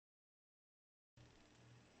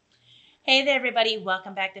Hey there, everybody.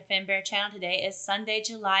 Welcome back to FinBear channel. Today is Sunday,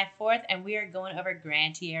 July 4th, and we are going over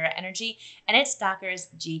Gran Tierra Energy and its stalker's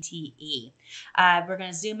GTE. We're going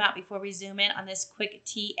to zoom out before we zoom in on this quick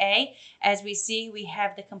TA. As we see, we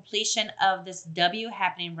have the completion of this W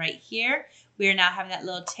happening right here. We are now having that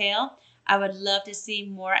little tail. I would love to see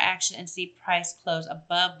more action and see price close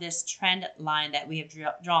above this trend line that we have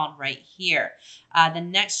drawn right here. The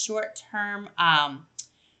next short-term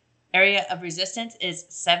area of resistance is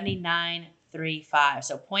 79.35,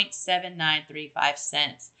 so 0.7935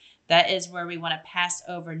 cents. That is where we want to pass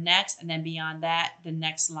over next, and then beyond that, the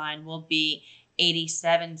next line will be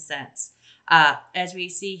 87 cents. As we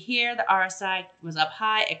see here, the RSI was up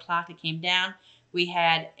high, it clocked, it came down. We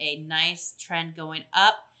had a nice trend going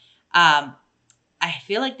up. I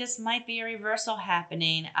feel like this might be a reversal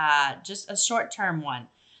happening, just a short-term one.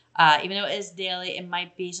 Even though it is daily, it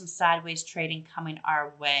might be some sideways trading coming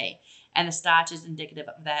our way. And the stock is indicative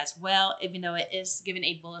of that as well. Even though it is giving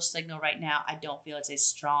a bullish signal right now, I don't feel it's a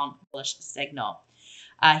strong bullish signal.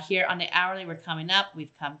 Here on the hourly, we're coming up.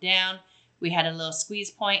 We've come down. We had a little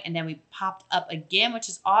squeeze point, and then we popped up again, which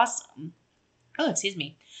is awesome. Oh, excuse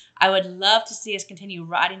me. I would love to see us continue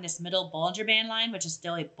riding this middle Bollinger Band line, which is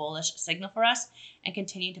still a bullish signal for us, and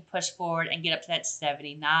continue to push forward and get up to that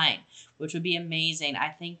 79, which would be amazing. I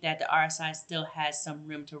think that the RSI still has some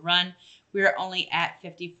room to run. We are only at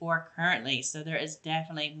 54 currently, so there is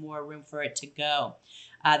definitely more room for it to go.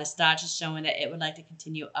 The stock is showing that it would like to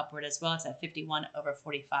continue upward as well. It's at 51 over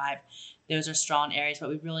 45. Those are strong areas.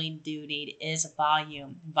 What we really do need is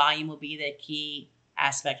volume. Volume will be the key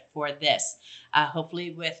aspect for this.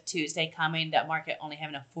 Hopefully with Tuesday coming, that market only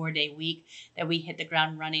having a 4-day week, that we hit the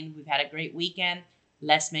ground running. We've had a great weekend.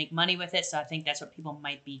 Let's make money with it. So I think that's what people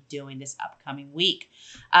might be doing this upcoming week.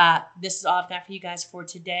 This is all I've got for you guys for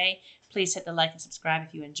today. Please hit the like and subscribe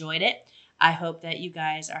if you enjoyed it. I hope that you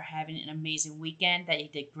guys are having an amazing weekend, that you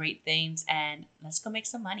did great things, and let's go make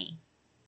some money.